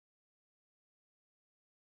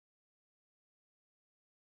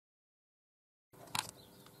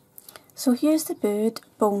So here's the bird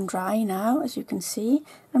bone dry now, as you can see.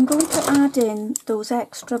 I'm going to add in those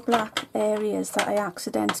extra black areas that I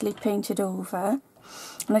accidentally painted over.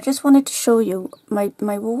 And I just wanted to show you my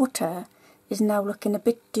water is now looking a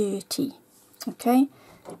bit dirty. Okay,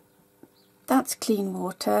 that's clean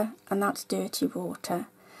water and that's dirty water.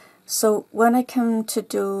 So when I come to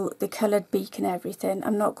do the coloured beak and everything,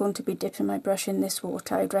 I'm not going to be dipping my brush in this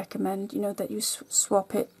water. I'd recommend, you know, that you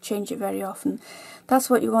swap it, change it very often. That's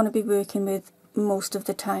what you want to be working with most of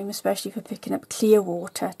the time, especially for picking up clear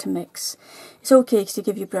water to mix. It's okay to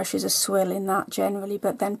give your brushes a swill in that generally,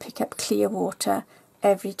 but then pick up clear water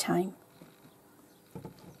every time.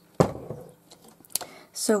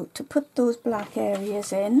 So to put those black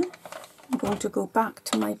areas in, I'm going to go back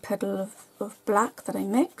to my puddle of black that I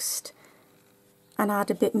mixed and add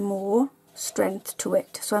a bit more strength to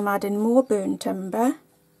it. So I'm adding more burnt umber,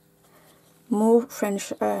 more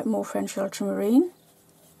French ultramarine,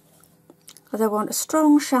 because I want a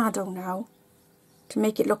strong shadow now to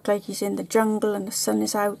make it look like he's in the jungle and the sun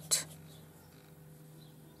is out.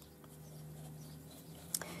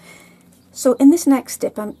 So in this next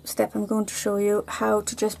step I'm going to show you how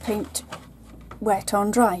to just paint wet on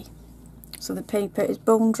dry. So the paper is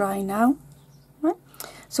bone dry now. Right?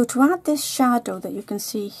 So to add this shadow that you can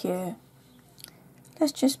see here,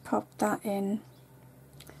 let's just pop that in.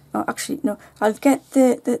 Oh, actually no, I'll get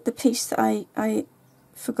the piece that I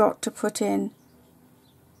forgot to put in,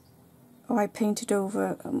 or I painted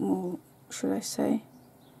over more, should I say.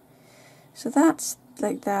 So that's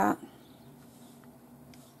like that.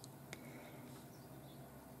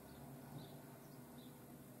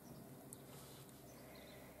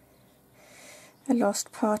 I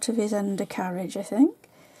lost part of his undercarriage, I think.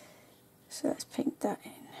 So let's paint that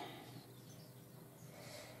in.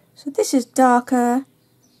 So this is darker,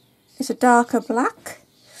 it's a darker black,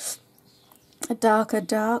 a darker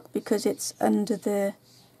dark, because it's under the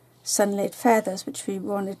sunlit feathers, which we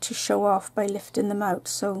wanted to show off by lifting them out.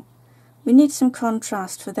 So we need some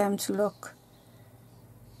contrast for them to look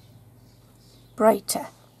brighter.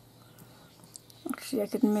 Actually, I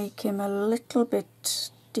could make him a little bit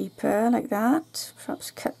deeper like that, perhaps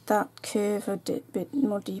cut that curve a bit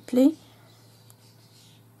more deeply.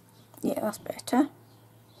 Yeah, that's better.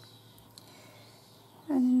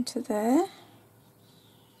 And into there.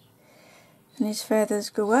 And his feathers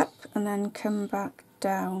go up and then come back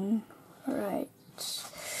down. Right.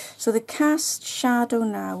 So the cast shadow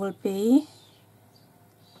now will be,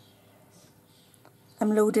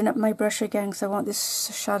 I'm loading up my brush again because I want this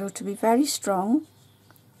shadow to be very strong.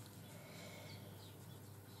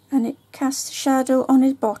 And it casts a shadow on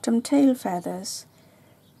his bottom tail feathers,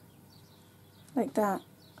 like that.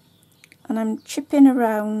 And I'm chipping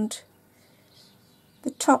around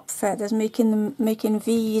the top feathers, making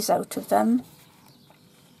V's out of them.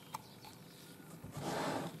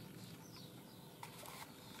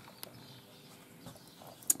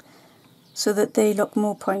 So that they look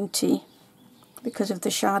more pointy because of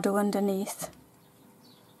the shadow underneath.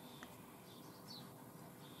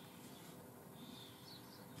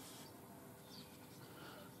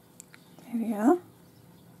 There we are.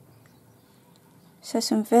 So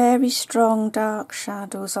some very strong dark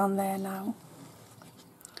shadows on there now.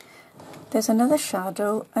 There's another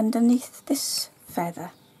shadow underneath this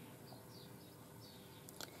feather.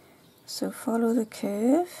 So follow the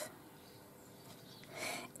curve.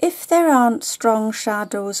 If there aren't strong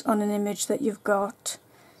shadows on an image that you've got,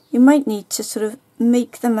 you might need to sort of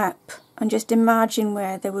make them up and just imagine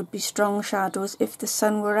where there would be strong shadows if the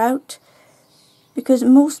sun were out. Because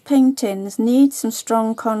most paintings need some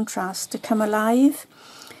strong contrast to come alive,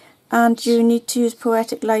 and you need to use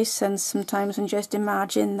poetic license sometimes and just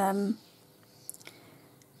imagine them.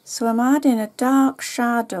 So I'm adding a dark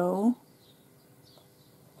shadow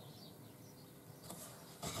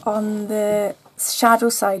on the shadow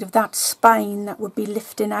side of that spine that would be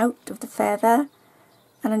lifting out of the feather,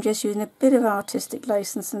 and I'm just using a bit of artistic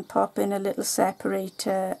license and popping a little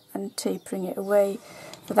separator and tapering it away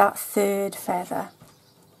for that third feather.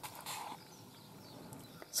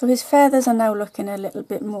 So his feathers are now looking a little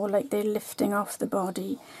bit more like they're lifting off the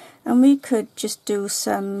body, and we could just do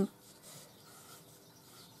some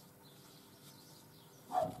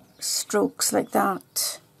strokes like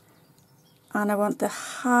that. And I want the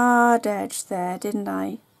hard edge there, didn't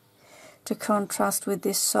I, to contrast with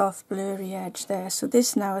this soft blurry edge there. So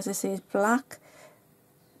this now, as I say, is black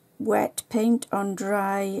wet paint on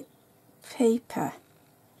dry paper.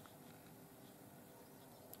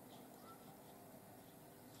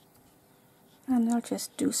 And I'll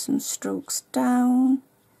just do some strokes down,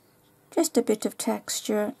 just a bit of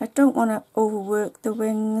texture. I don't want to overwork the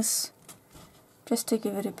wings. just to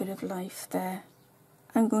give it a bit of life there.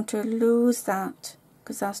 I'm going to lose that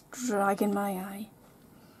because that's dragging my eye.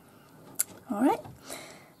 Alright,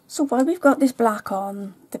 so while we've got this black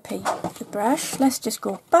on the brush, let's just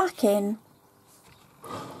go back in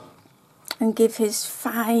and give his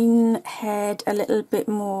fine head a little bit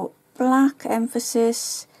more black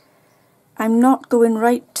emphasis. I'm not going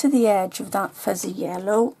right to the edge of that fuzzy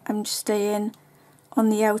yellow, I'm staying on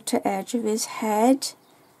the outer edge of his head.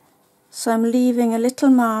 So I'm leaving a little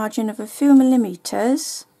margin of a few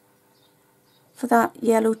millimeters for that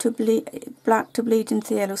yellow to bleed, black to bleed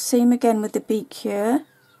into the yellow. Same again with the beak here.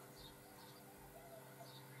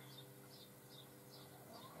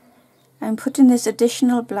 I'm putting this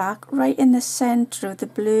additional black right in the centre of the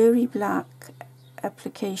blurry black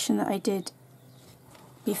application that I did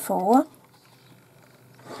before.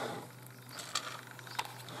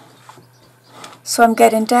 So I'm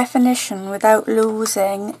getting definition without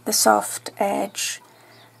losing the soft edge,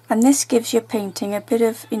 and this gives your painting a bit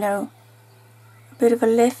of, a bit of a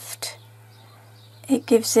lift. It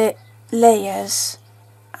gives it layers,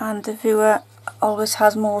 and the viewer always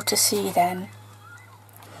has more to see then.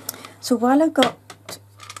 So while I've got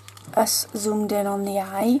us zoomed in on the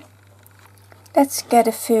eye, let's get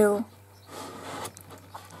a few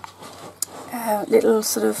little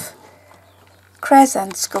sort of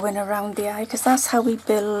crescents going around the eye, because that's how we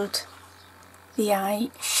build the eye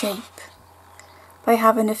shape, by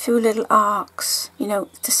having a few little arcs,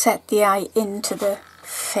 to set the eye into the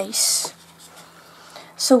face.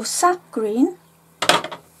 So sap green,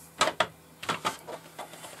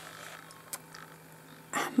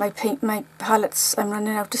 my palettes, I'm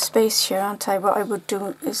running out of space here, aren't I? What I would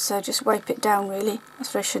do is just wipe it down, really.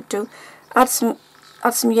 That's what I should do. Add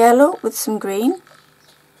some yellow with some green.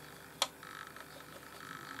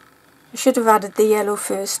 I should have added the yellow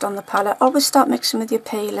first on the palette. Always start mixing with your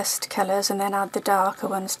palest colours and then add the darker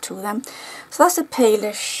ones to them. So that's a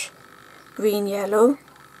palish green yellow.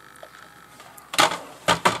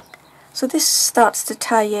 So this starts to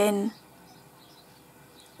tie in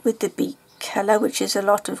with the beak colour, which is a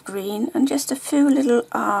lot of green, and just a few little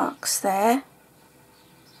arcs there.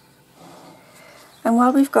 And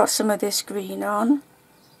while we've got some of this green on,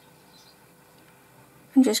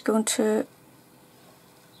 I'm just going to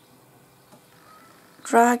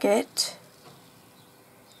drag it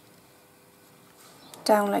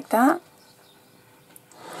down like that,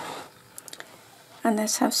 and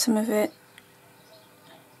let's have some of it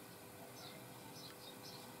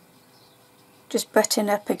just button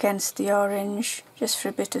up against the orange, just for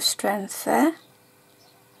a bit of strength there,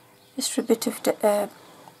 just for a bit of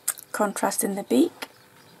contrast in the beak.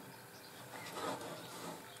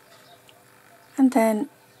 And then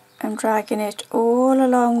I'm dragging it all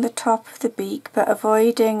along the top of the beak, but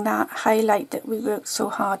avoiding that highlight that we worked so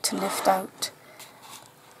hard to lift out.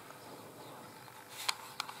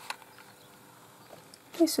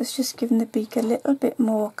 This was just giving the beak a little bit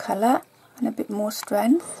more colour and a bit more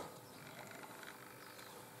strength.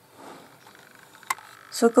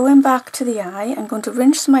 So going back to the eye, I'm going to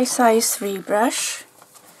rinse my size 3 brush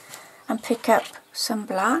and pick up some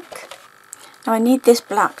black. Now I need this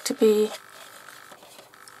black to be,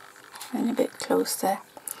 and a bit close there,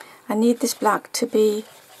 I need this black to be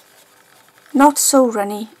not so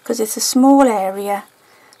runny because it's a small area,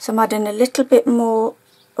 so I'm adding a little bit more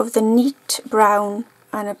of the neat brown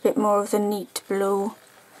and a bit more of the neat blue,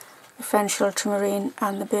 the French ultramarine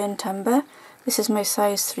and the burnt umber. This is my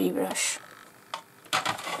size 3 brush.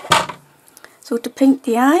 So to paint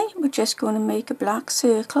the eye, we're just going to make a black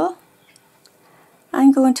circle.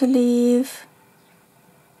 I'm going to leave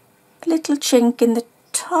a little chink in the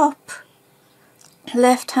top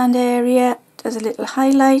left hand area as a little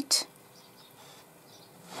highlight,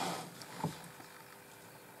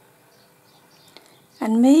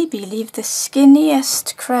 and maybe leave the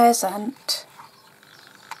skinniest crescent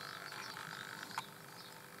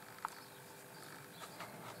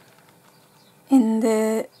in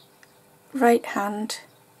the right hand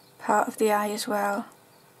part of the eye as well.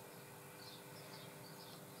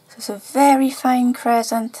 So it's a very fine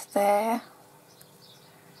crescent there,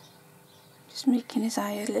 just making his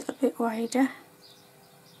eye a little bit wider.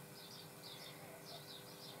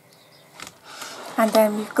 And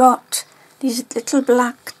then we've got these little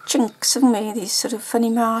black chinks, haven't we? These sort of funny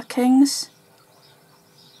markings.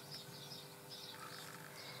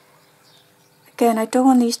 Again, I don't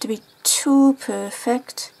want these to be too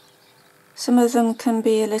perfect. Some of them can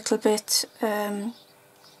be a little bit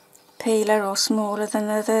paler or smaller than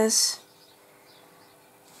others,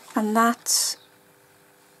 and that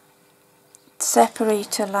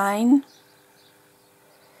separator line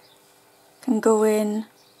can go in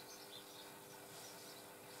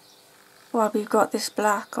while we've got this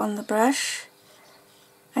black on the brush,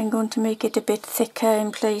 I'm going to make it a bit thicker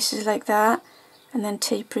in places like that, and then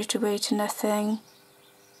taper it away to nothing.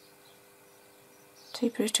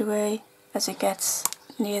 Taper it away as it gets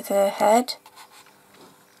near the head.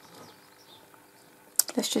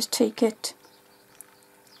 Let's just take it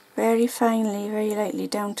very finely, very lightly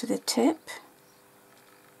down to the tip.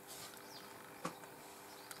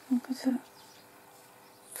 There's a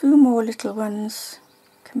few more little ones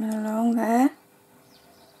coming along there.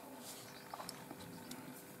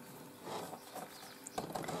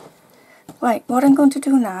 Right, what I'm going to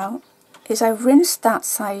do now is I've rinsed that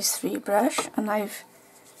size 3 brush and I've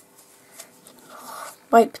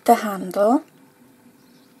wiped the handle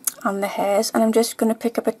on the hairs, and I'm just going to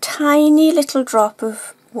pick up a tiny little drop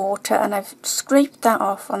of water and I've scraped that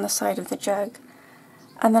off on the side of the jug,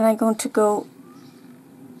 and then I'm going to go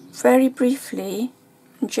very briefly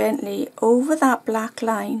and gently over that black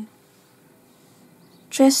line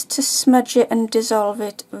just to smudge it and dissolve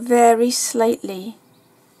it very slightly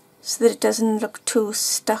so that it doesn't look too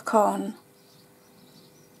stuck on.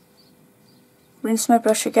 Rinse my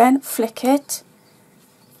brush again, flick it,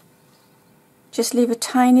 just leave a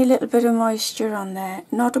tiny little bit of moisture on there,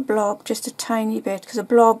 not a blob, just a tiny bit, because a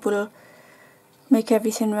blob will make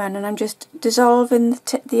everything run, and I'm just dissolving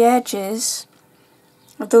the edges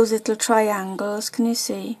of those little triangles, can you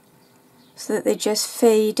see, so that they just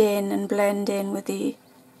fade in and blend in with the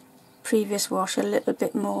previous wash a little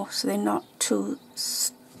bit more, so they're not too,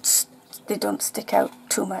 they don't stick out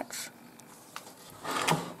too much.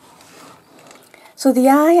 So the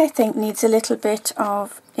eye, I think, needs a little bit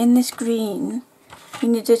of, in this green, we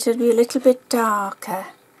need it to be a little bit darker.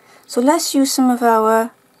 So let's use some of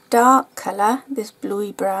our dark colour, this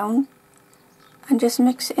bluey brown, and just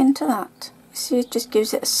mix it into that. You see, it just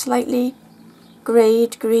gives it a slightly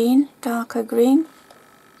greyed green, darker green.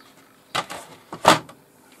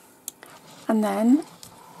 And then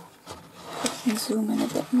we can zoom in a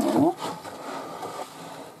bit more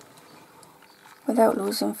without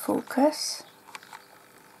losing focus.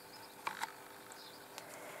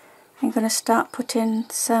 I'm going to start putting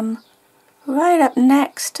some right up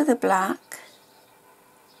next to the black,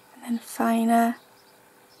 and then finer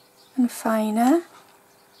and finer,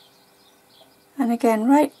 and again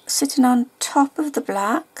right sitting on top of the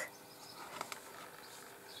black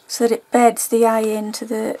so that it beds the eye into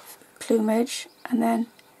the plumage, and then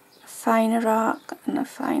a finer arc and a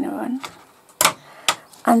finer one.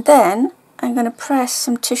 And then I'm going to press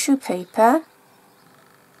some tissue paper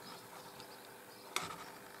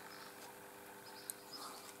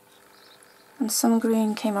and some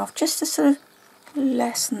green came off, just to sort of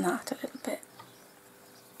lessen that a little bit.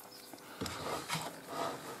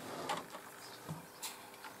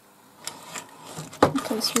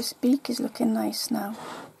 Okay, so his beak is looking nice now.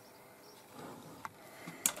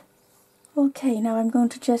 Okay, now I'm going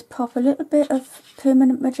to just pop a little bit of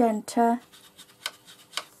permanent magenta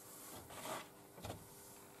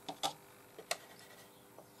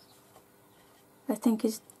I think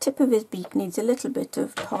his tip of his beak needs a little bit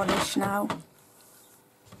of polish now.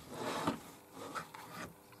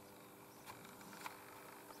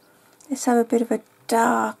 Let's have a bit of a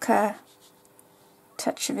darker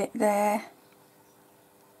touch of it there,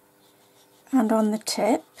 and on the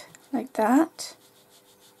tip, like that.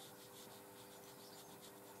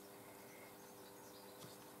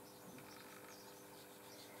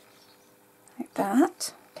 Like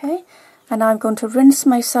that, okay. And now I'm going to rinse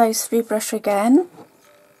my size 3 brush again.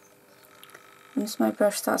 Rinse my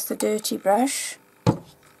brush, that's the dirty brush.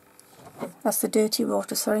 That's the dirty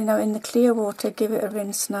water, sorry. Now in the clear water, give it a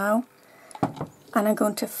rinse now. And I'm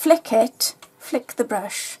going to flick the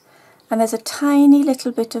brush, and there's a tiny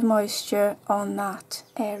little bit of moisture on that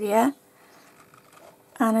area,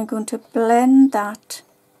 and I'm going to blend that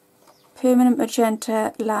permanent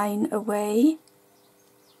magenta line away,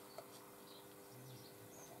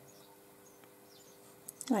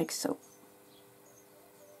 like so.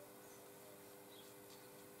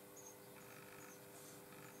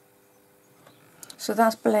 So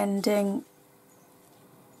that's blending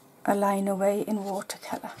a line away in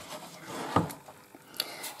watercolour.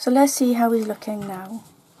 So let's see how he's looking now.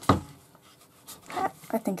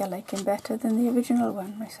 I think I like him better than the original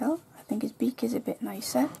one myself. I think his beak is a bit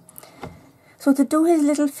nicer. So to do his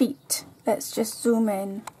little feet, let's just zoom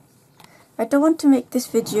in. I don't want to make this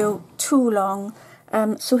video too long,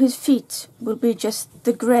 so his feet will be just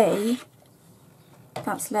the grey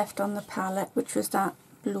that's left on the palette, which was that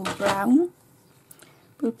blue-brown.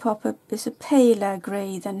 We'll pop up, it's a paler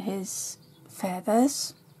grey than his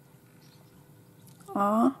feathers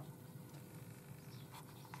are.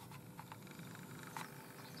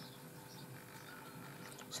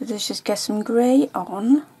 So let's just get some grey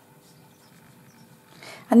on.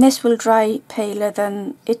 And this will dry paler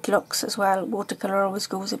than it looks as well. Watercolour always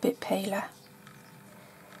goes a bit paler.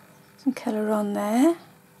 Some colour on there.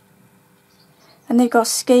 And they've got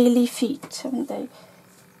scaly feet, haven't they?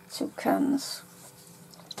 Toucans.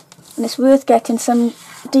 And it's worth getting some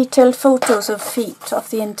detailed photos of feet off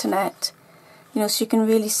the internet. You know, so you can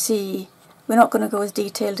really see. We're not going to go as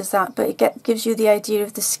detailed as that, but it gives you the idea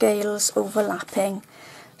of the scales overlapping,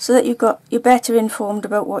 so that you're better informed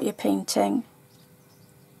about what you're painting.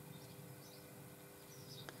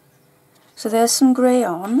 So there's some grey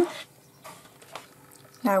on.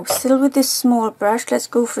 Now, still with this small brush, let's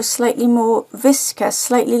go for a slightly more viscous,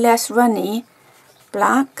 slightly less runny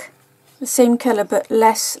black. The same colour but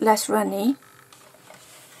less runny.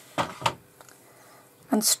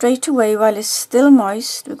 And straight away, while it's still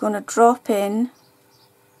moist, we're going to drop in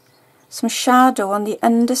some shadow on the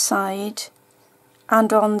underside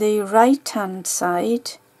and on the right hand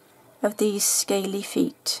side of these scaly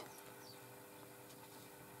feet.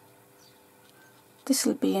 This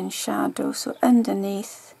will be in shadow, so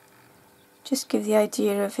underneath, just give the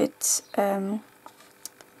idea of it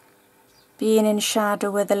being in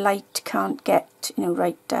shadow where the light can't get, you know,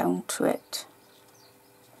 right down to it.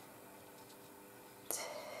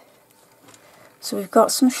 So we've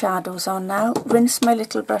got some shadows on now. Rinse my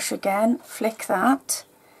little brush again, flick that,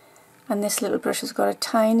 and this little brush has got a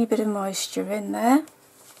tiny bit of moisture in there.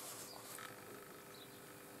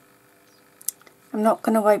 I'm not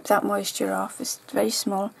going to wipe that moisture off, it's very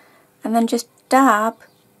small. And then just dab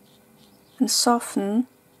and soften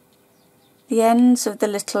the ends of the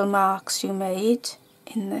little marks you made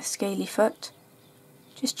in the scaly foot.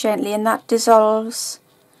 Just gently, and that dissolves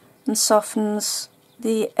and softens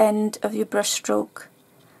the end of your brush stroke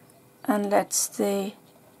and lets the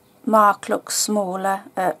mark look smaller,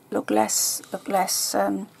 look less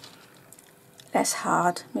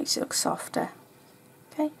hard, makes it look softer.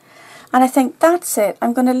 Okay. And I think that's it.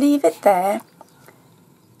 I'm going to leave it there.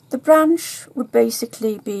 The branch would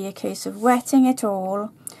basically be a case of wetting it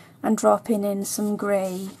all and dropping in some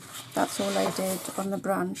grey. That's all I did on the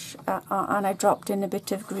branch. And I dropped in a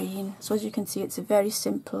bit of green. So as you can see, it's a very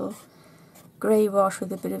simple grey wash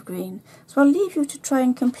with a bit of green. So I'll leave you to try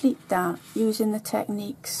and complete that using the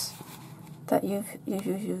techniques that you've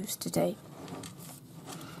used today.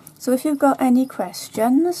 So if you've got any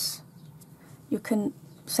questions, you can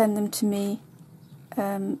send them to me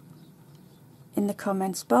in the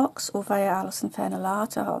comments box or via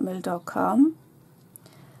alisonfennellart@hotmail.com.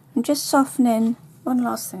 I'm just softening, one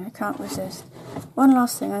last thing, I can't resist. One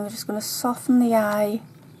last thing, I'm just going to soften the eye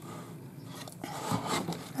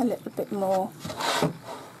a little bit more.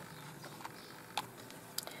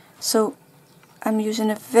 So I'm using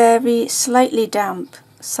a very slightly damp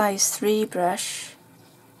size 3 brush,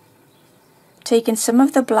 taking some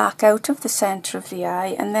of the black out of the centre of the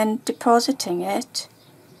eye and then depositing it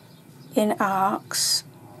in arcs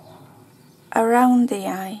around the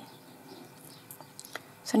eye.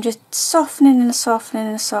 So I'm just softening and softening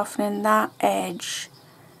and softening that edge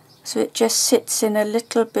so it just sits in a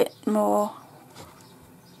little bit more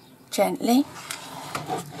gently.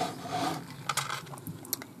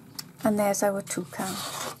 And there's our toucan.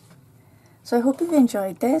 So I hope you've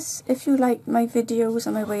enjoyed this. If you like my videos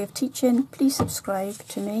and my way of teaching, please subscribe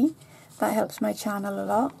to me. That helps my channel a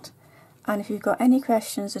lot. And if you've got any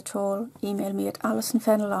questions at all, email me at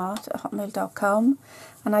alisonfennellart@hotmail.com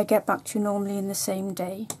and I get back to you normally in the same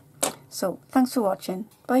day. So thanks for watching.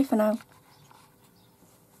 Bye for now.